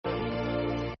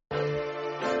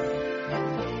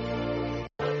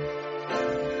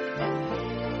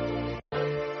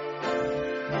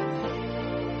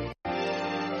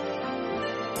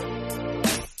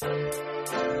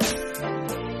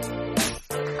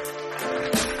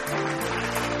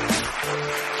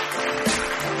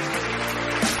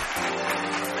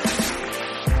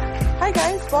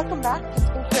welcome back to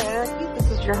Skincare Anarchy.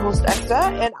 This is your host,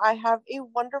 Ekta, and I have a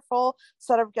wonderful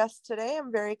set of guests today. I'm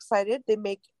very excited. They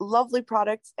make lovely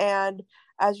products, and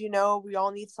as you know, we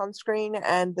all need sunscreen,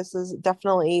 and this is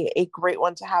definitely a great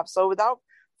one to have. So without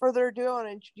further ado, I want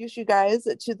to introduce you guys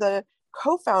to the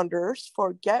co-founders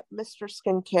for Get Mr.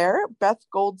 Skincare, Beth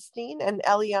Goldstein and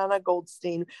Eliana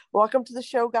Goldstein. Welcome to the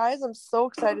show, guys. I'm so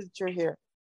excited that you're here.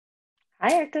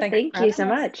 Hi, Ekta. Thank you so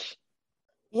much.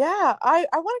 Yeah, I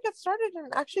want to get started and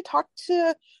actually talk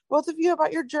to both of you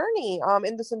about your journey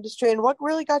in this industry and what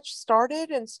really got you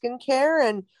started in skincare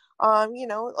and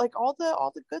like all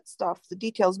the good stuff, the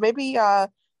details. Maybe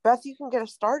Beth, you can get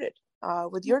us started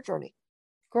with your journey.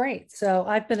 Great. So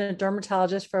I've been a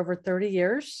dermatologist for over 30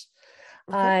 years.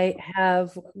 Okay. I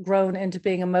have grown into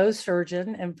being a Mohs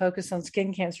surgeon and focus on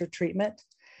skin cancer treatment.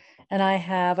 And I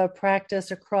have a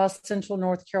practice across central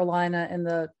North Carolina in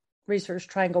the Research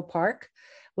Triangle Park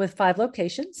with 5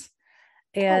 locations.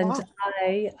 And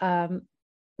I,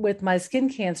 with my skin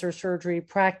cancer surgery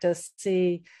practice,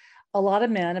 see a lot of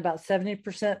men, about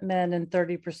 70% men and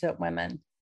 30% women.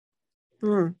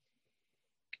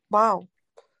 Wow.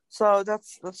 So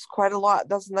that's quite a lot.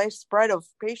 That's a nice spread of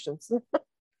patients.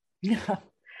 Yeah.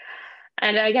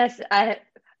 And I guess I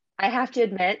have to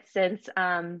admit, since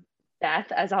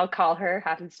Beth, as I'll call her,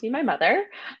 happens to be my mother,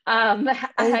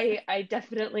 I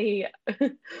definitely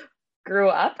grew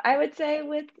up, I would say,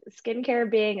 with skincare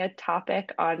being a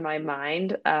topic on my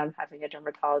mind. Having a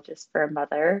dermatologist for a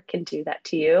mother can do that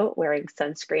to you, wearing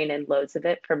sunscreen and loads of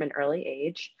it from an early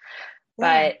age.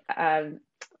 Yeah. But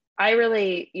I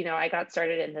really, I got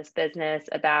started in this business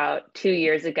about 2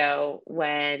 years ago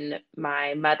when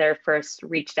my mother first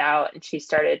reached out and she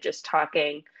started just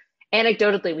talking.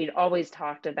 Anecdotally, we'd always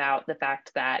talked about the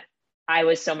fact that I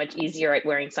was so much easier at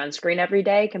wearing sunscreen every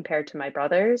day compared to my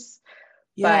brothers.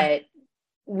 Yeah. But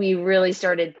we really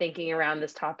started thinking around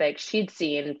this topic she'd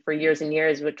seen for years and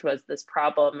years, which was this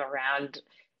problem around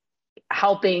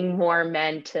helping more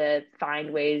men to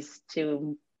find ways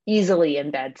to easily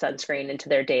embed sunscreen into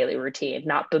their daily routine,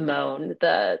 not bemoan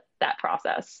that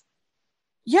process.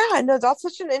 Yeah, no, that's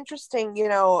such an interesting,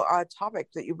 topic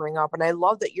that you bring up, and I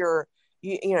love that you're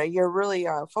really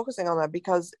focusing on that,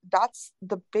 because that's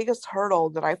the biggest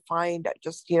hurdle that I find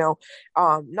just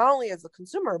not only as a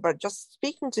consumer but just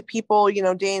speaking to people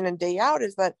day in and day out,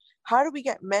 is that how do we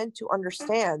get men to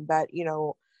understand that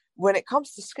when it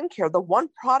comes to skincare, the one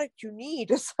product you need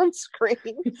is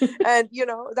sunscreen. And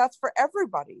that's for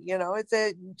everybody.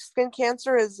 Skin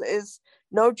cancer is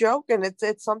no joke, and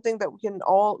it's something that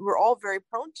we're all very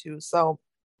prone to. So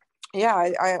yeah,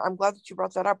 I'm glad that you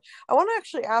brought that up. I want to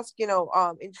actually ask,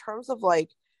 in terms of like,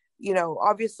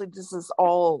 obviously this is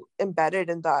all embedded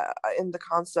in the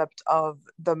concept of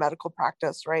the medical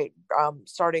practice, right?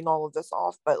 Starting all of this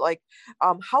off, but like,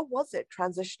 how was it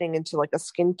transitioning into like a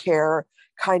skincare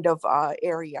kind of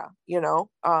area,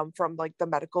 from like the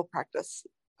medical practice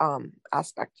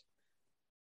aspect?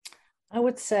 I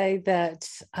would say that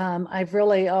I've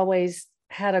really always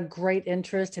had a great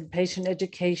interest in patient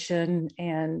education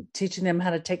and teaching them how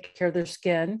to take care of their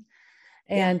skin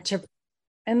and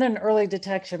then early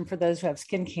detection for those who have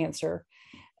skin cancer.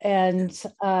 And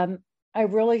I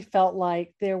really felt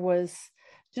like there was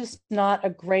just not a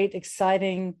great,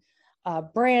 exciting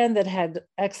brand that had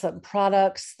excellent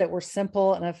products that were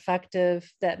simple and effective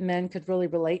that men could really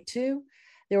relate to.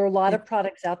 There were a lot of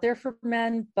products out there for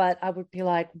men, but I would be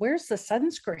like, where's the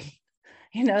sunscreen?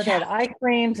 They had eye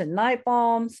creams and night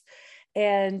balms,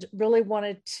 and really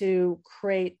wanted to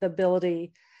create the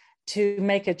ability to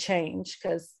make a change,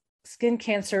 because skin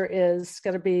cancer is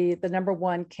going to be the number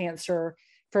one cancer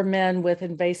for men with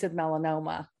invasive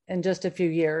melanoma in just a few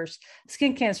years.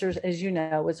 Skin cancer, as you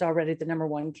know, is already the number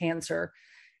one cancer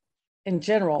in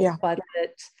general, but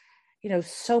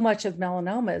so much of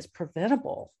melanoma is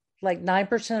preventable. Like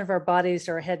 9% of our bodies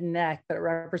are head and neck, but it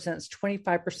represents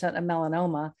 25% of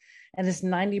melanoma and is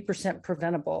 90%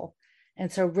 preventable.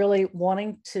 And so really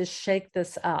wanting to shake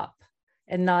this up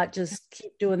and not just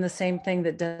keep doing the same thing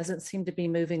that doesn't seem to be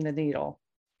moving the needle.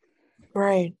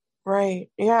 Right.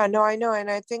 Yeah, no, I know.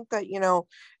 And I think that,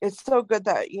 it's so good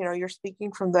that, you're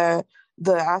speaking from the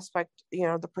aspect,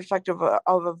 the perspective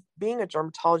of being a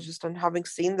dermatologist and having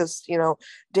seen this,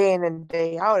 day in and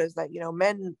day out, is that,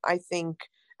 men, I think,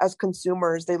 as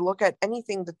consumers, they look at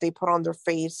anything that they put on their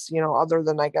face, other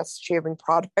than, I guess, shaving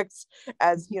products,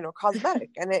 as,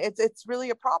 cosmetic. And it's really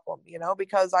a problem,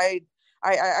 because I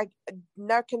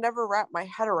can never wrap my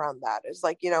head around that. It's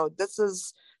like,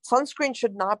 sunscreen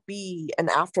should not be an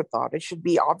afterthought. It should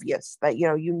be obvious that,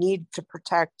 you need to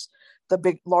protect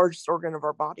the largest organ of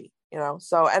our body.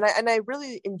 So and I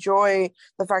really enjoy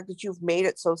the fact that you've made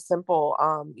it so simple.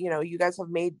 You guys have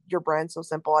made your brand so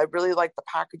simple. I really like the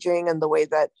packaging and the way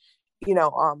that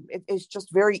it's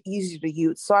just very easy to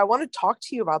use. So I want to talk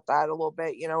to you about that a little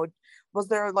bit. Was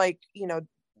there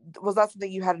was that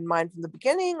something you had in mind from the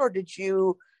beginning, or did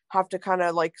you have to kind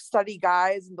of like study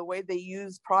guys and the way they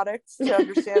use products to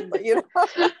understand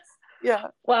Yeah.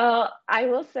 Well, I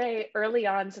will say early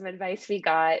on, some advice we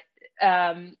got,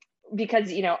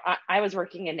 because, I was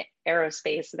working in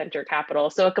aerospace venture capital,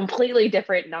 so a completely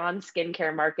different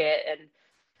non-skincare market. And,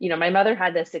 my mother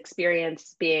had this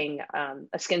experience being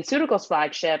a SkinCeuticals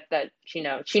flagship that, she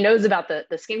knows about the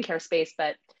skincare space,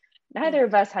 but neither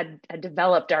of us had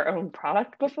developed our own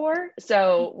product before.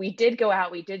 So we did go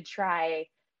out, we did try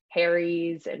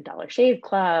Harry's and Dollar Shave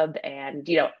Club and,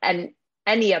 and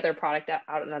any other product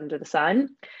out and under the sun.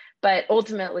 But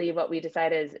ultimately what we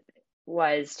decided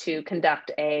was to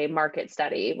conduct a market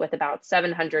study with about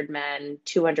 700 men,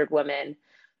 200 women,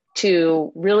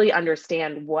 to really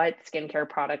understand what skincare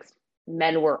products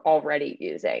men were already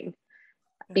using.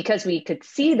 Because we could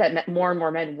see that more and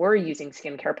more men were using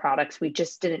skincare products, we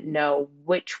just didn't know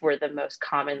which were the most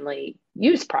commonly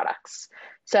used products.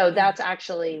 So that's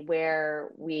actually where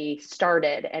we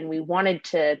started. And we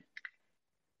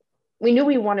knew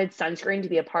we wanted sunscreen to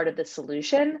be a part of the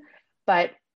solution,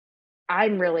 but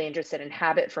I'm really interested in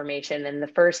habit formation. And the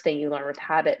first thing you learn with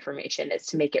habit formation is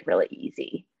to make it really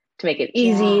easy,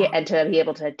 and to be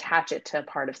able to attach it to a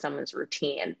part of someone's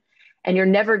routine. And you're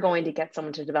never going to get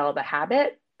someone to develop a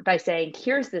habit by saying,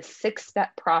 here's this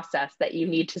 6-step process that you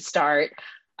need to start.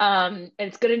 And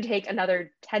it's going to take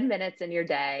another 10 minutes in your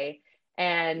day.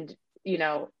 And,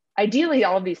 ideally,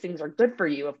 all of these things are good for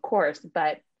you, of course,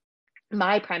 but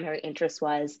my primary interest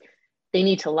was they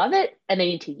need to love it and they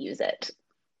need to use it.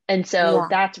 And so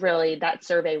that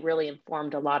survey really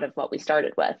informed a lot of what we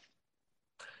started with.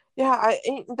 Yeah,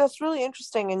 that's really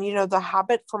interesting. And, the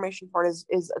habit formation part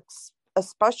is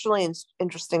especially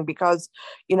interesting because,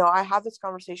 I have this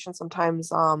conversation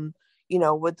sometimes,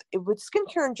 with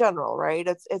skincare in general, right?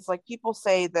 It's like people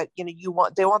say that, they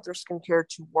want their skincare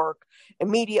to work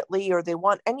immediately, or they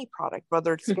want any product,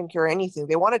 whether it's skincare or anything,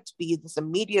 they want it to be this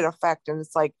immediate effect. And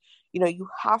it's like, you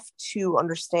have to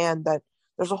understand that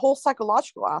there's a whole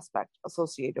psychological aspect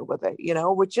associated with it,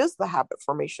 which is the habit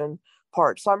formation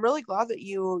part. So I'm really glad that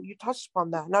you touched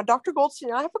upon that. Now, Dr.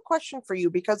 Goldstein, I have a question for you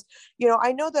because,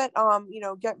 I know that,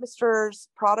 Get Mister's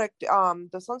product, the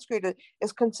sunscreen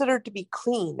is considered to be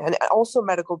clean and also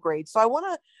medical grade. So I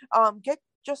want to get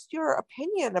just your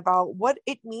opinion about what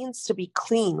it means to be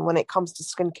clean when it comes to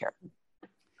skincare.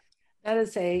 That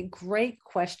is a great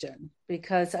question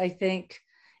because I think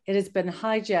it has been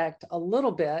hijacked a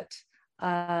little bit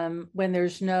when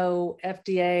there's no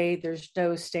FDA, there's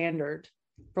no standard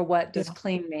for what does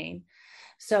clean mean.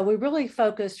 So we really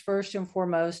focused first and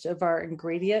foremost of our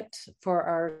ingredient for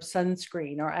our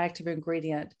sunscreen, our active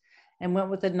ingredient, and went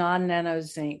with the non-nano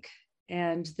zinc.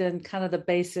 And then kind of the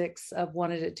basics of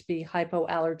wanted it to be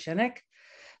hypoallergenic.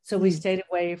 So we stayed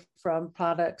away from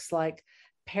products like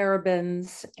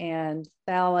parabens and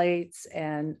phthalates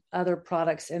and other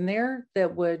products in there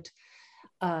that would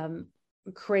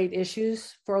create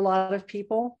issues for a lot of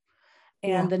people.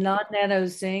 And the non-nano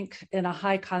zinc in a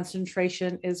high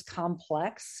concentration is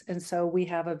complex. And so we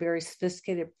have a very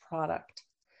sophisticated product.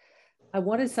 I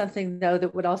wanted something, though,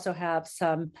 that would also have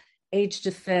some age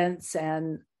defense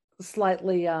and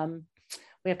slightly,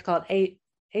 we have to call it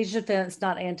age defense,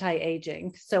 not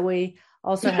anti-aging. So we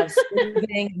also have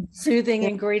soothing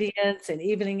ingredients and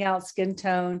evening out skin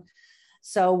tone.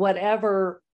 So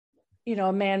whatever,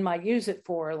 a man might use it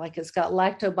for, like it's got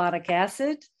lactobonic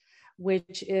acid,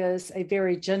 which is a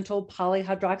very gentle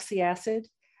polyhydroxy acid,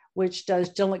 which does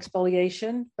gentle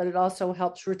exfoliation, but it also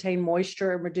helps retain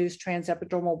moisture and reduce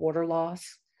transepidermal water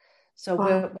loss. So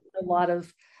with a lot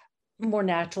of more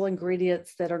natural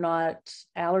ingredients that are not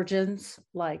allergens,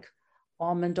 like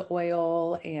almond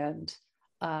oil and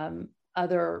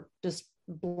other just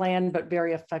bland but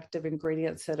very effective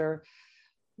ingredients that are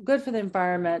good for the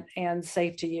environment and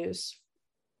safe to use.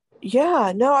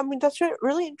 Yeah, no, I mean, that's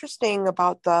really interesting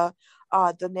about the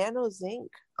nano zinc,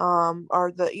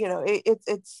 or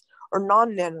it's or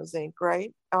non-nano zinc,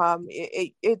 right?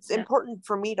 It's important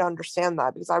for me to understand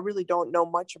that because I really don't know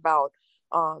much about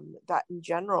that in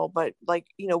general. But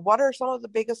what are some of the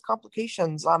biggest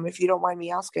complications, if you don't mind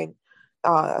me asking,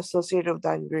 associated with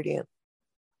that ingredient?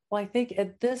 Well, I think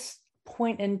at this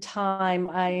point in time,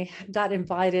 I got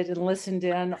invited and listened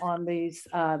in on these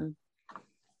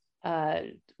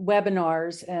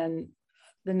webinars, and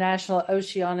the National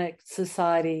Oceanic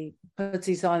Society puts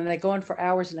these on, and they go on for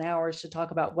hours and hours to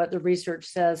talk about what the research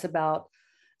says about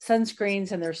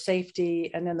sunscreens and their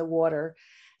safety and in the water.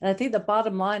 And I think the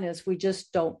bottom line is we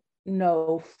just don't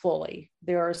know fully.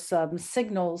 There are some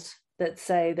signals that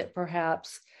say that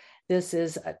perhaps this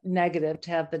is negative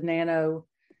to have the nano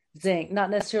zinc, not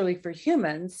necessarily for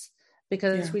humans,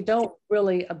 because we don't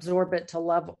really absorb it to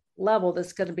level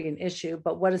that's going to be an issue,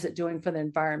 but what is it doing for the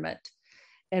environment?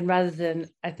 And rather than,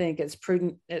 I think it's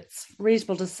prudent, it's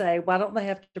reasonable to say, why don't they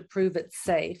have to prove it's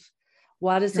safe?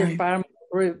 Why does the environmental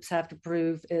groups have to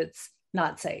prove it's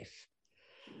not safe?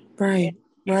 Right.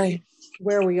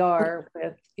 Where we are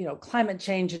with, climate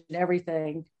change and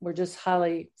everything, we're just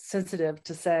highly sensitive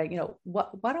to saying,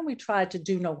 why don't we try to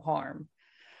do no harm?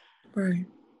 Right.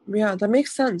 Yeah, that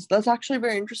makes sense. That's actually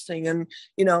very interesting. And,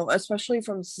 especially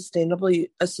from a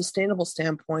sustainable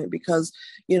standpoint, because,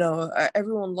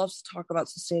 everyone loves to talk about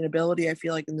sustainability, I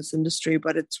feel like, in this industry,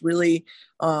 but it's really,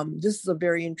 this is a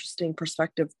very interesting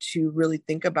perspective to really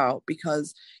think about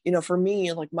because, for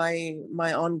me, like my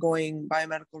ongoing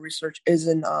biomedical research is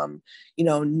in,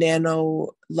 nano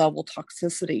level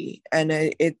toxicity. And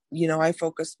I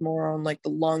focus more on like the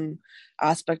lung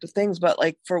aspect of things, but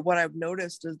like for what I've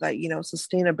noticed is that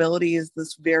sustainability is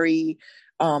this very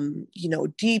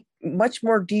deep, much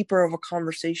more deeper of a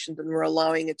conversation than we're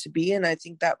allowing it to be. And I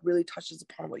think that really touches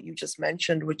upon what you just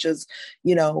mentioned, which is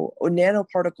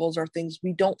nanoparticles are things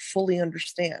we don't fully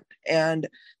understand, and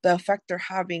the effect they're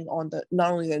having on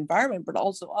not only the environment but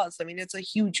also us. I mean, it's a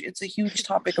huge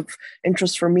topic of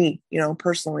interest for me,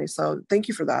 personally. So thank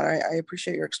you for that. I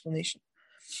appreciate your explanation.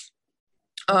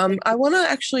 I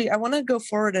want to go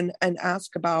forward and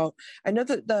ask about, I know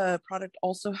that the product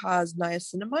also has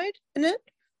niacinamide in it.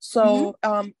 So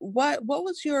what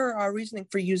was your reasoning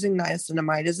for using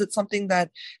niacinamide? Is it something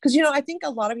that, because, I think a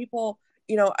lot of people,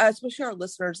 especially our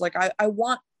listeners, like I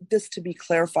want this to be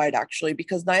clarified actually,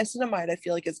 because niacinamide, I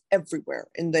feel like, is everywhere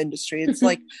in the industry. It's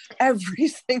like every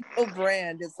single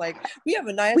brand is like, we have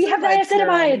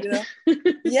niacinamide serum,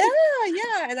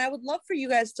 yeah. And I would love for you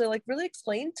guys to like really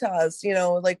explain to us,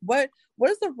 like what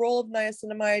is the role of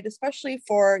niacinamide, especially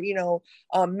for,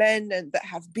 men that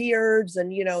have beards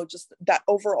and, just that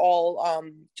overall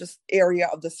just area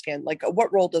of the skin. Like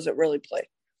what role does it really play?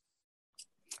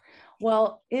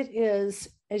 Well, it is,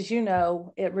 as you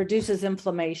know, it reduces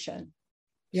inflammation.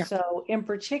 Yeah. So in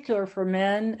particular for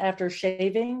men after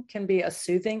shaving can be a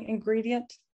soothing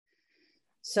ingredient.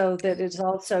 So that it's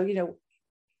also,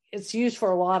 it's used for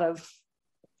a lot of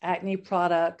acne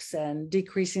products and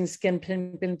decreasing skin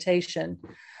pigmentation,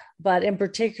 but in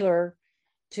particular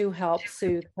to help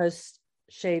soothe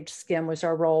post-shaved skin was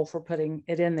our role for putting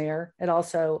it in there. It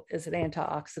also is an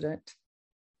antioxidant.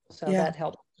 So that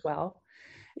helps as well.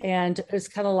 And it's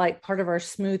kind of like part of our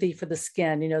smoothie for the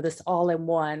skin, this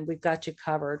all-in-one, we've got you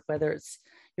covered. Whether it's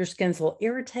your skin's a little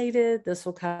irritated, this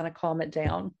will kind of calm it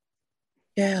down.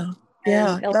 Yeah.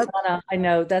 And Eliana, I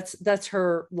know that's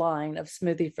her line of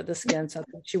smoothie for the skin. So I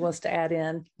think she wants to add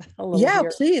in a little. Yeah,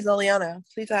 please, Eliana,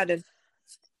 please add in.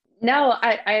 No,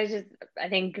 I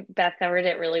think Beth covered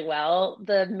it really well.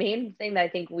 The main thing that I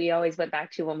think we always went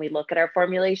back to when we look at our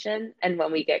formulation and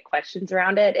when we get questions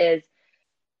around it is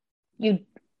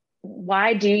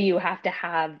why do you have to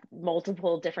have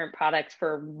multiple different products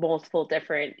for multiple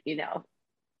different,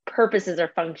 purposes or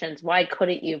functions? Why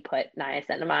couldn't you put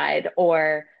niacinamide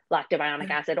or lactobionic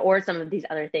acid or some of these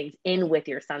other things in with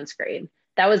your sunscreen?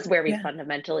 That was where we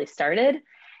fundamentally started.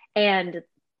 And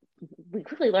we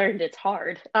quickly learned it's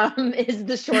hard, is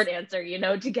the short answer,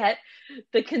 to get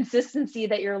the consistency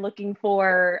that you're looking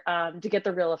for, to get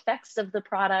the real effects of the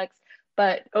products.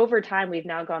 But over time, we've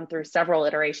now gone through several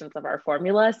iterations of our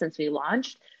formula since we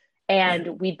launched,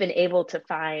 and we've been able to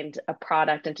find a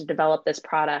product and to develop this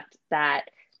product that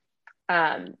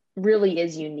really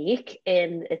is unique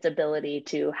in its ability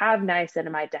to have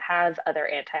niacinamide, to have other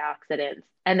antioxidants,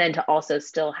 and then to also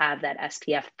still have that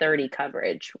SPF 30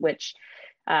 coverage, which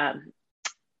I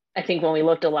think when we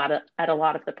looked at a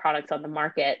lot of the products on the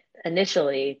market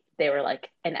initially, they were like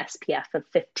an SPF of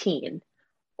 15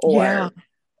 or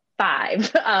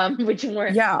 5, which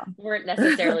weren't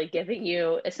necessarily giving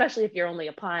you, especially if you're only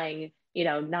applying,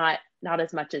 not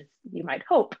as much as you might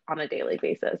hope on a daily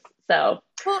basis. So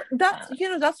well, that's,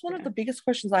 that's one of the biggest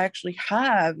questions I actually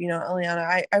have,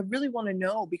 Eliana. I really want to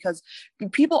know, because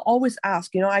people always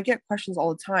ask, I get questions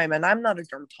all the time, and I'm not a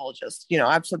dermatologist.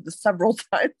 I've said this several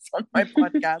times on my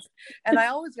podcast, and I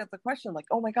always get the question like,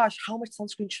 oh my gosh, how much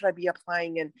sunscreen should I be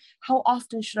applying, and how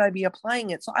often should I be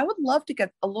applying it? So I would love to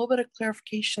get a little bit of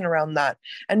clarification around that.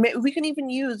 And we can even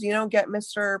use, get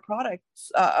Mr.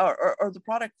 Products or the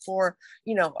product for,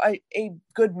 a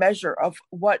good measure of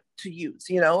what to use,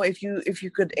 if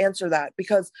you could answer that,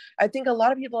 because I think a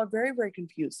lot of people are very, very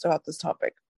confused about this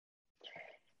topic.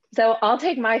 So I'll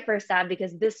take my first stab,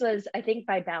 because this was, I think,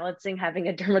 by balancing having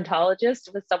a dermatologist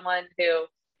with someone who,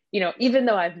 even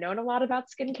though I've known a lot about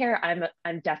skincare,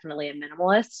 I'm definitely a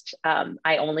minimalist.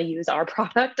 I only use our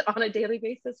product on a daily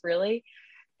basis, really.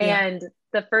 Yeah. And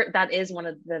that is one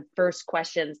of the first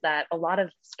questions that a lot of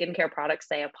skincare products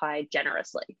say apply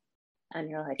generously. And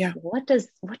you're like, yeah, what does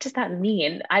that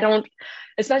mean? I don't,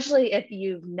 especially if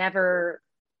you've never,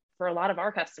 for a lot of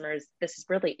our customers, this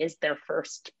really is their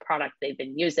first product they've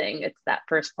been using. It's that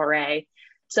first foray.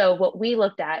 So what we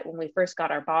looked at when we first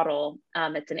got our bottle,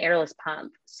 it's an airless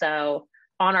pump. So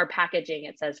on our packaging,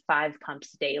 it says 5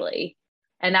 pumps daily.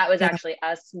 And that was actually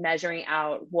us measuring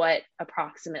out what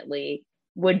approximately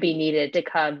would be needed to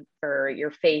cover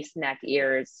your face, neck,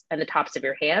 ears, and the tops of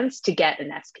your hands to get an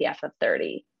SPF of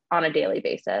 30 on a daily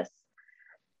basis.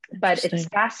 But it's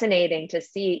fascinating to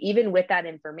see, even with that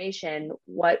information,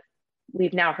 what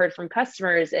we've now heard from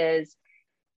customers is,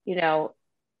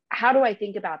 how do I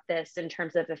think about this in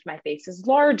terms of if my face is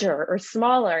larger or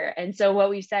smaller? And so what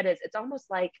we've said is it's almost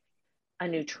like a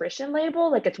nutrition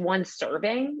label, like it's 1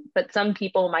 serving, but some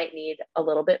people might need a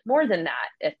little bit more than that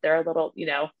if they're a little,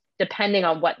 depending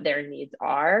on what their needs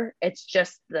are. It's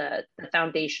just the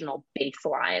foundational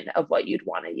baseline of what you'd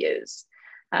want to use.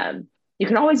 You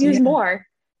can always use more.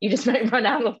 You just might run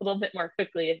out a little bit more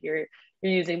quickly if you're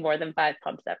using more than 5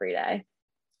 pumps every day.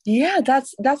 Yeah,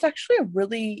 that's actually a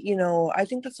really, I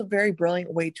think that's a very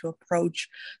brilliant way to approach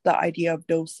the idea of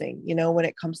dosing, when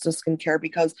it comes to skincare,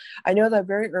 because I know that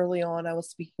very early on I was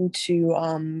speaking to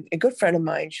a good friend of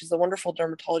mine. She's a wonderful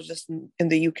dermatologist in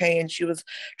the UK, and she was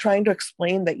trying to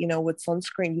explain that, with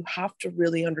sunscreen, you have to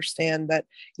really understand that,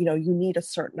 you need a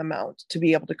certain amount to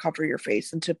be able to cover your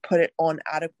face and to put it on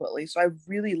adequately. So I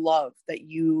really love that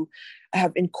you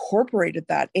have incorporated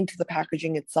that into the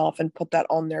packaging itself and put that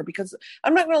on there, because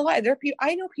I'm not gonna lie,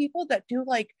 I know people that do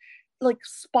like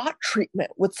spot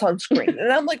treatment with sunscreen,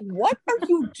 and I'm like, what are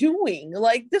you doing?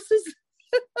 Like, this is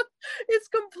it's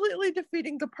completely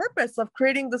defeating the purpose of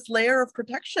creating this layer of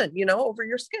protection, over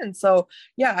your skin. So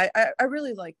yeah, I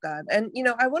really like that. And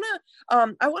I want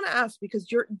to ask, because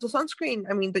the sunscreen,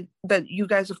 I mean, that you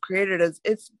guys have created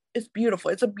it's beautiful.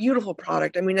 It's a beautiful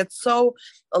product. I mean, it's so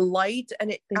light,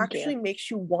 and it actually makes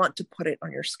you want to put it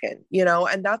on your skin,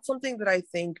 and that's something that I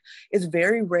think is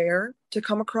very rare to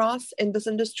come across in this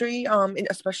industry,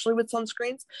 especially with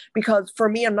sunscreens, because for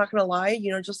me, I'm not going to lie,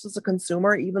 just as a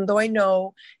consumer, even though I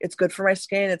know it's good for my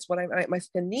skin, it's what my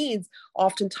skin needs,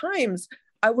 oftentimes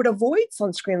I would avoid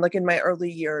sunscreen like in my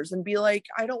early years and be like,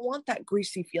 I don't want that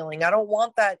greasy feeling. I don't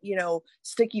want that,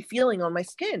 sticky feeling on my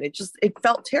skin. It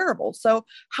felt terrible. So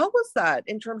how was that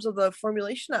in terms of the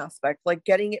formulation aspect, like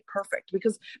getting it perfect?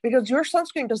 Because your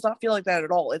sunscreen does not feel like that at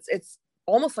all. It's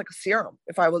almost like a serum,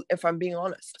 if I'm being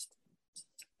honest.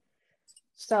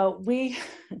 So in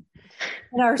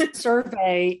our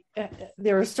survey,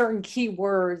 there are certain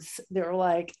keywords that are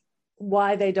like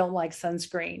why they don't like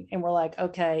sunscreen. And we're like,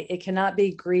 okay, it cannot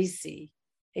be greasy.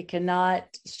 It cannot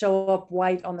show up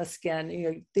white on the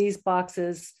skin. These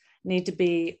boxes need to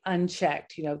be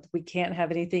unchecked. We can't have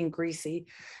anything greasy.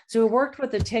 So we worked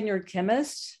with a tenured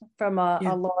chemist from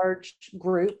a large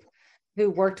group who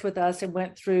worked with us and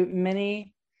went through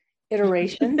many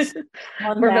iterations.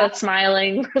 We're both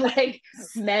smiling. We're like,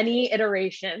 many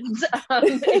iterations.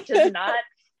 It does not.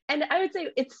 And I would say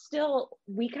it's still,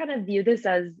 we kind of view this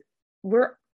as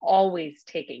we're always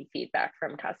taking feedback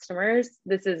from customers.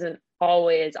 This is an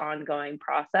always ongoing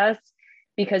process,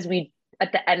 because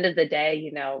at the end of the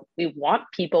day, we want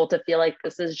people to feel like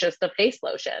this is just a face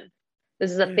lotion.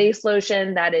 This is a face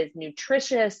lotion that is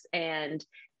nutritious and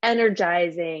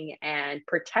energizing and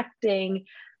protecting.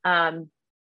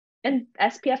 And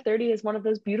SPF 30 is one of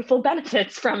those beautiful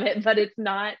benefits from it, but it's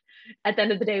not, at the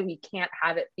end of the day, we can't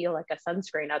have it feel like a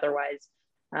sunscreen. Otherwise,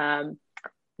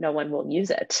 no one will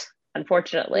use it,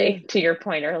 unfortunately, to your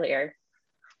point earlier.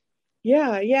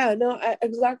 Yeah, no,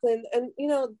 exactly. And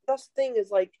that's the thing is,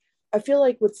 like, I feel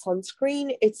like with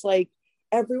sunscreen, it's like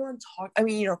everyone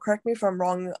correct me if I'm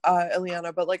wrong,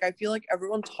 Eliana, but like, I feel like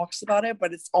everyone talks about it,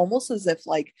 but it's almost as if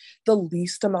like the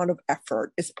least amount of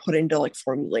effort is put into like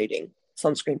formulating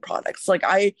sunscreen products. Like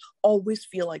I always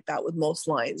feel like that with most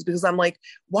lines because I'm like,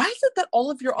 why is it that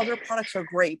all of your other products are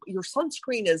great, but your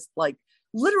sunscreen is like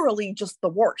literally just the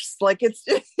worst? Like it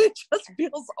just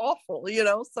feels awful, you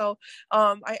know? So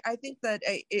I think that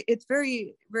it's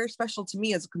very, very special to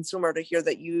me as a consumer to hear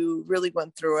that you really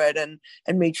went through it and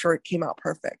made sure it came out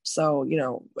perfect. So, you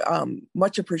know,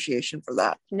 much appreciation for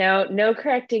that. No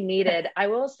correcting needed. I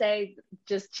will say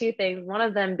just two things. One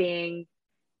of them being,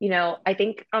 you know, I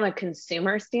think on a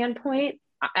consumer standpoint,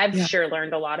 I've Yeah. sure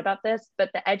learned a lot about this,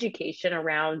 but the education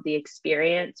around the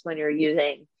experience when you're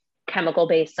using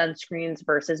chemical-based sunscreens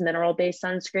versus mineral-based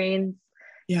sunscreens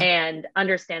Yeah. and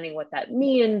understanding what that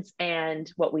means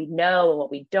and what we know and what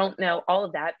we don't know, all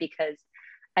of that, because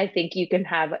I think you can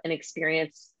have an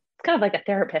experience, it's kind of like a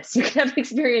therapist. You can have an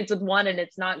experience with one and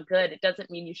it's not good. It doesn't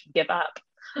mean you should give up.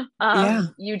 Yeah.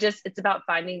 It's about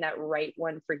finding that right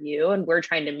one for you. And we're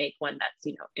trying to make one that's,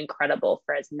 you know, incredible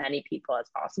for as many people as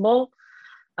possible.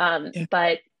 Yeah.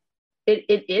 But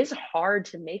it is hard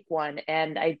to make one.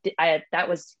 And that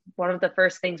was one of the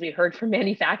first things we heard from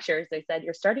manufacturers. They said,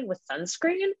 you're starting with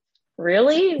sunscreen?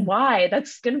 Really? Why?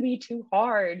 That's going to be too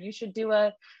hard. You should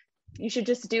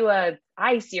just do a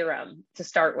eye serum to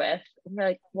start with. And we're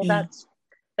like, well, Yeah.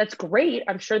 that's great.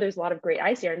 I'm sure there's a lot of great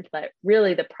eye serums, but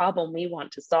really the problem we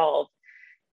want to solve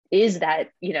is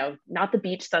that, you know, not the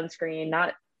beach sunscreen,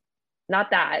 not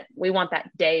that. We want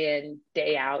that day in,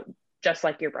 day out, just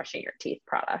like you're brushing your teeth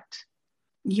product.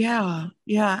 Yeah,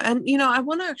 yeah. And you know, I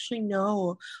want to actually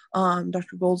know,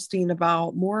 Dr. Goldstein,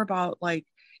 about more about like,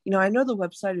 you know, I know the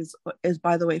website is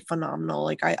by the way phenomenal.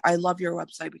 Like I love your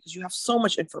website because you have so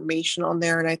much information on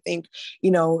there. And I think,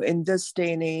 you know, in this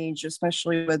day and age,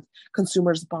 especially with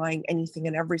consumers buying anything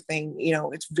and everything, you know,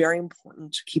 it's very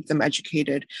important to keep them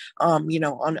educated, you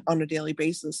know, on a daily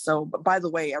basis. So, but by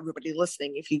the way, everybody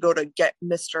listening, if you go to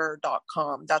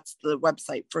getmister.com, that's the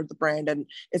website for the brand, and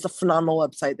it's a phenomenal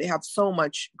website. They have so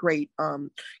much great,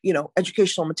 you know,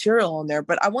 educational material on there.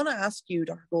 But I want to ask you,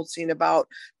 Dr. Goldstein, about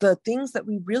the things that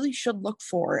we really should look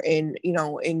for in, you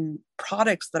know, in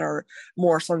products that are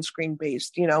more sunscreen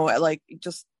based, you know, like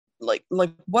just like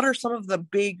what are some of the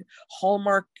big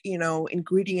hallmark, you know,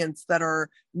 ingredients that are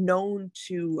known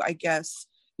to, I guess,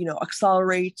 you know,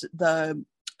 accelerate the,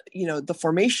 you know, the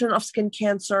formation of skin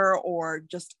cancer or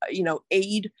just, you know,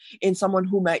 aid in someone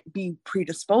who might be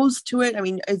predisposed to it? I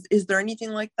mean, is there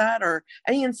anything like that or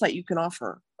any insight you can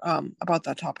offer about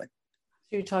that topic?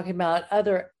 So you're talking about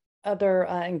other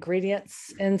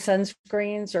ingredients in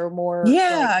sunscreens or more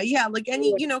Yeah, like yeah, like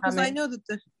any, you know, because I know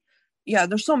that yeah,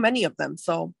 there's so many of them.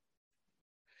 So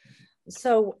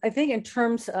I think in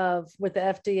terms of with the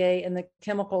FDA and the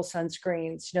chemical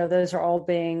sunscreens, you know, those are all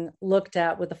being looked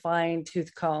at with a fine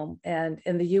tooth comb. And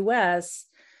in the US,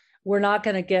 we're not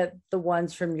going to get the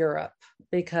ones from Europe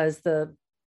because the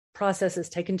process is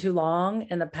taking too long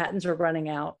and the patents are running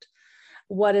out.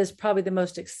 What is probably the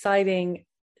most exciting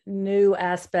new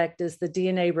aspect is the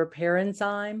DNA repair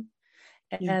enzyme,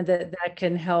 and that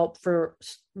can help for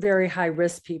very high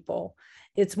risk people.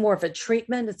 It's more of a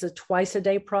treatment. It's a twice a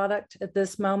day product at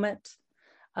this moment.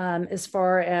 As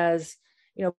far as,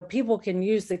 you know, people can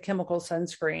use the chemical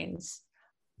sunscreens.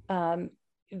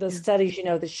 The studies, you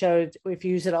know, that showed if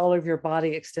you use it all over your body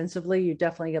extensively, you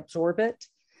definitely absorb it.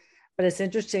 But it's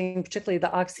interesting, particularly the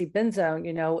oxybenzone,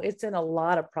 you know, it's in a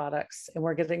lot of products and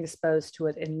we're getting exposed to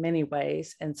it in many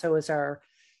ways. And so is our,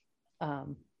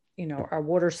 you know, our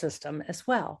water system as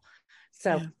well.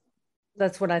 So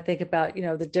that's what I think about, you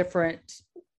know, the different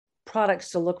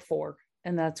products to look for.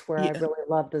 And that's where I really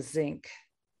love the zinc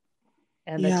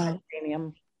and the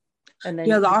titanium. And then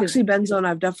the oxybenzone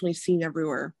I've definitely seen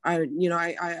everywhere. I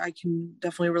can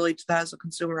definitely relate to that as a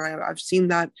consumer. I've seen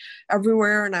that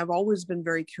everywhere, and I've always been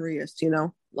very curious, you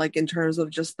know, like in terms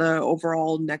of just the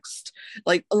overall next,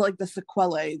 like the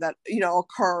sequelae that, you know,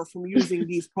 occur from using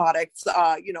these products,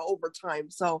 you know, over time.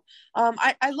 So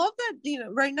I love that, you know,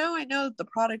 right now I know that the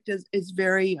product is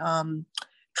very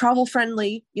travel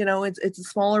friendly, you know, it's a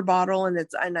smaller bottle and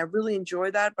I really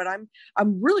enjoy that, but I'm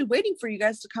really waiting for you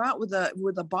guys to come out with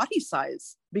a body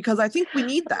size because I think we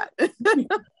need that.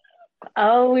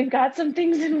 Oh, we've got some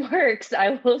things in works.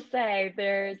 I will say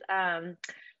there's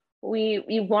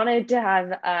we wanted to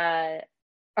have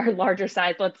our larger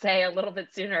size, let's say, a little bit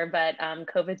sooner, but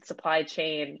COVID supply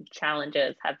chain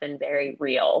challenges have been very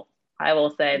real. I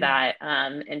will say that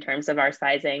in terms of our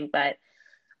sizing, but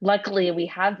luckily, we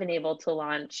have been able to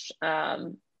launch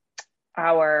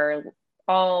our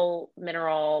all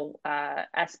mineral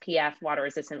SPF water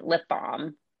resistant lip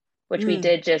balm, which we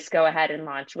did just go ahead and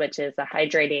launch, which is a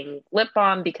hydrating lip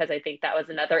balm, because I think that was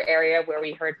another area where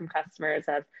we heard from customers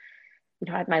of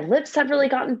my lips have really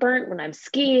gotten burnt when I'm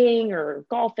skiing or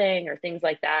golfing or things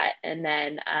like that. And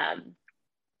then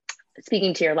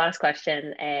speaking to your last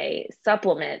question, a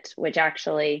supplement which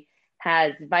actually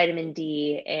has vitamin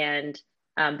D and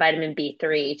vitamin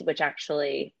B3, which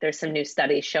actually there's some new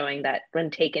studies showing that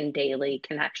when taken daily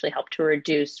can actually help to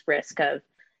reduce risk of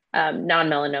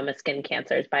non-melanoma skin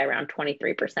cancers by around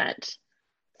 23%.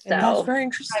 And that's very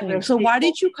interesting. So why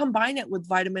did you combine it with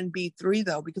vitamin B3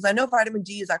 though? Because I know vitamin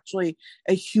D is actually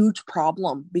a huge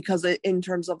problem because in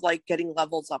terms of like getting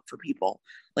levels up for people.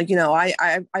 Like, you know, I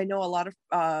know a lot of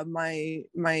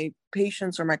my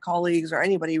patients or my colleagues or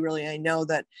anybody really I know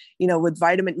that, you know, with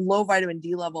low vitamin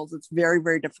D levels, it's very,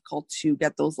 very difficult to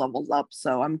get those levels up.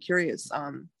 So I'm curious,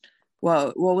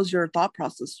 what was your thought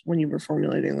process when you were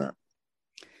formulating that?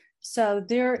 So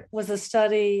there was a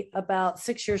study about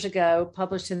 6 years ago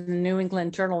published in the New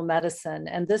England Journal of Medicine,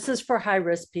 and this is for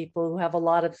high-risk people who have a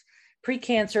lot of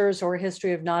precancers or a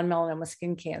history of non-melanoma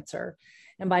skin cancer.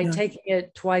 And by taking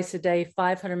it twice a day,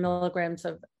 500 milligrams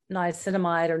of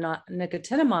niacinamide or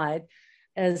nicotinamide,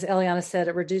 as Eliana said,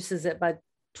 it reduces it by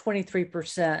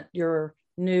 23%, your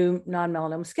new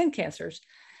non-melanoma skin cancers.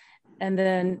 And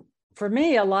then for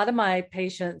me, a lot of my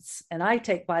patients, and I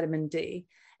take vitamin D,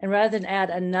 and rather than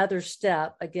add another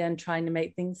step, again, trying to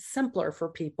make things simpler for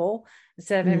people,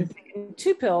 instead of having taken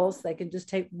 2 pills, they can just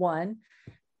take 1,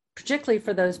 particularly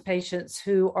for those patients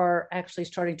who are actually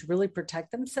starting to really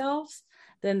protect themselves.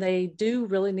 Then they do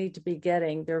really need to be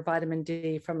getting their vitamin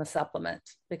D from a supplement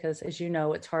because, as you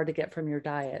know, it's hard to get from your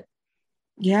diet.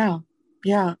 Yeah.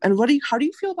 And how do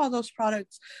you feel about those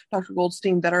products, Dr.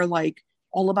 Goldstein, that are like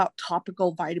all about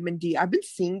topical vitamin D? I've been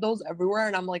seeing those everywhere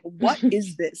and I'm like, what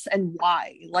is this and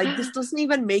why? Like, this doesn't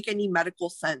even make any medical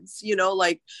sense. You know,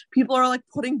 like people are like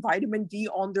putting vitamin D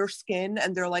on their skin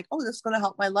and they're like, oh, this is going to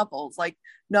help my levels. Like,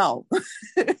 no.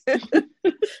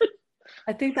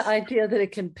 I think the idea that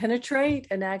it can penetrate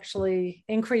and actually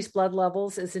increase blood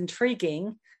levels is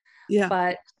intriguing. Yeah.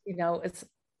 But, you know, it's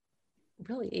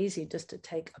really easy just to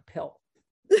take a pill.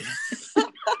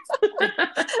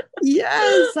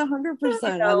 Yes,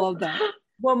 100%. I love that.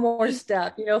 One more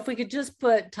step. You know, if we could just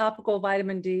put topical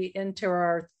vitamin D into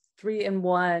our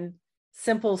 3-in-1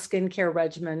 simple skincare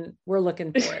regimen, we're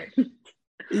looking for it.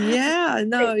 Yeah,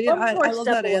 no, yeah, I love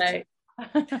that answer.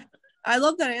 I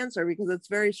love that answer because it's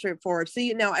very straightforward.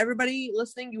 See, now everybody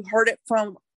listening, you heard it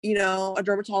from, you know, a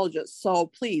dermatologist.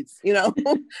 So please, you know,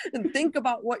 think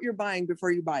about what you're buying before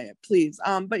you buy it, please.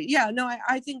 But yeah, no,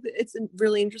 I think that it's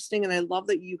really interesting. And I love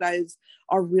that you guys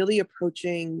are really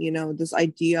approaching, you know, this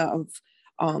idea of,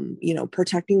 you know,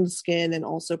 protecting the skin and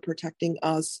also protecting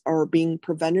us or being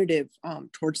preventative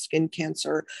towards skin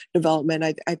cancer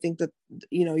development. I think that,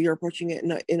 you know, you're approaching it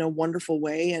in a wonderful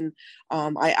way. And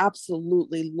I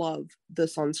absolutely love the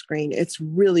sunscreen. It's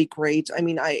really great. I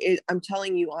mean, I'm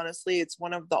telling you, honestly, it's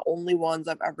one of the only ones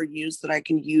I've ever used that I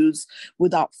can use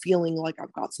without feeling like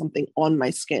I've got something on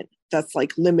my skin that's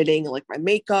like limiting like my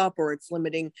makeup, or it's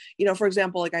limiting, you know, for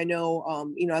example, like I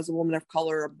know, you know, as a woman of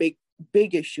color, a big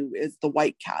issue is the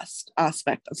white cast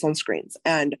aspect of sunscreens.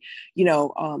 And, you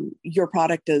know, your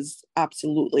product is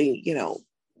absolutely, you know,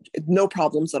 no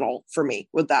problems at all for me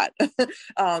with that,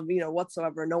 you know,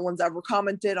 whatsoever. No one's ever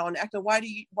commented on, Ekta, why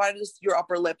does your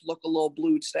upper lip look a little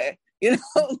blue today? You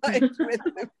know, like,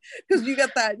 because you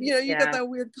get that, you know, you get that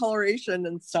weird coloration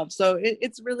and stuff. So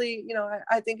it's really, you know,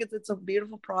 I think it's a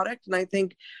beautiful product. And I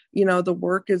think, you know, the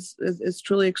work is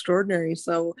truly extraordinary.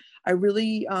 So I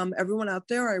really, everyone out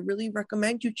there, I really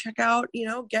recommend you check out, you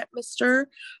know, Get Mr.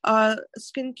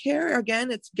 Skincare.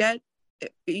 Again, it's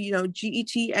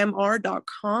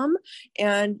getmr.com,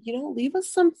 and, you know, leave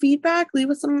us some feedback,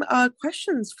 leave us some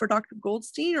questions for Dr.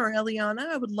 Goldstein or Eliana.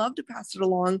 I would love to pass it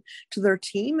along to their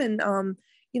team. And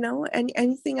you know, and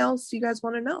anything else you guys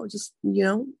want to know, just, you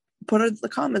know, put it in the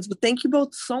comments. But thank you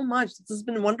both so much. This has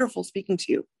been wonderful speaking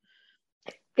to you.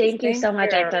 Thank you so much,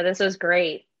 Ekta. This was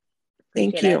great.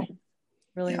 Thank you.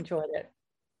 Really enjoyed it.